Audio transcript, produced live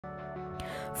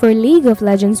For League of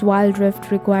Legends, Wild Rift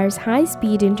requires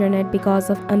high-speed internet because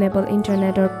of unable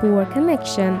internet or poor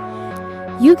connection.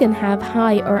 You can have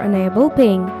high or unable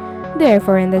ping.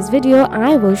 Therefore, in this video,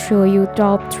 I will show you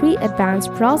top 3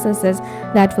 advanced processes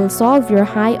that will solve your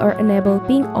high or unable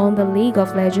ping on the League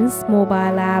of Legends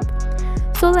mobile app.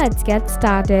 So let's get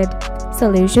started.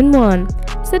 Solution 1.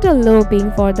 Set a low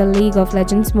ping for the League of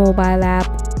Legends mobile app.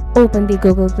 Open the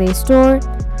Google Play Store.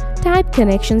 Type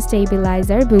Connection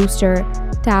Stabilizer Booster.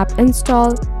 Tap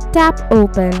Install. Tap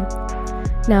Open.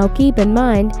 Now keep in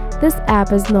mind, this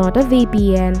app is not a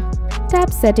VPN. Tap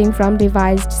Setting from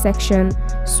Device section.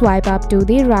 Swipe up to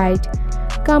the right.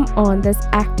 Come on this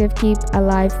Active Keep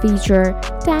Alive feature.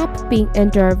 Tap Ping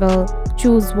Interval.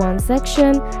 Choose one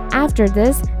section. After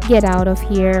this, get out of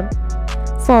here.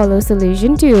 Follow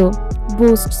Solution 2.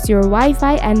 Boosts your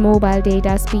Wi-Fi and mobile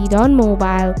data speed on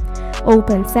mobile.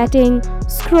 Open Setting.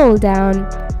 Scroll down.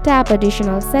 Tap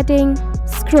Additional Setting.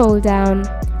 Scroll down.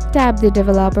 Tap the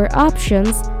Developer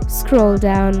Options. Scroll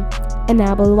down.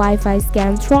 Enable Wi-Fi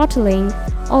scan throttling.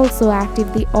 Also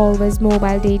active the Always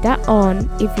Mobile Data on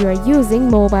if you are using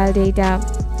mobile data.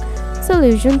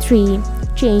 Solution 3.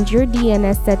 Change your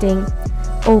DNS setting.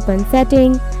 Open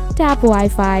Setting. Tap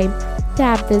Wi-Fi.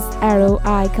 Tap this arrow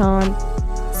icon.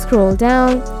 Scroll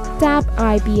down. Tap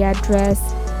IP address.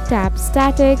 Tap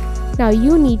Static. Now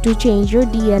you need to change your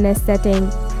DNS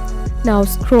setting. Now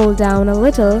scroll down a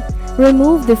little.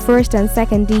 Remove the first and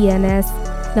second DNS.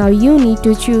 Now you need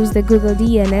to choose the Google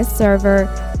DNS server.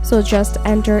 So just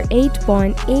enter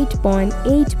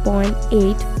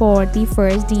 8.8.8.8 for the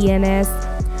first DNS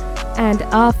and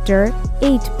after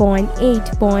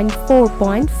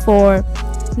 8.8.4.4.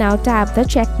 Now tap the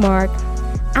check mark.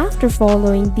 After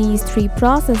following these 3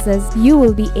 processes, you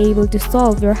will be able to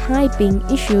solve your high ping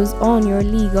issues on your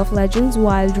League of Legends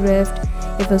Wild Rift.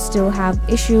 If you still have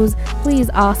issues, please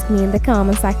ask me in the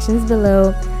comment sections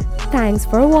below. Thanks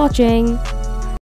for watching.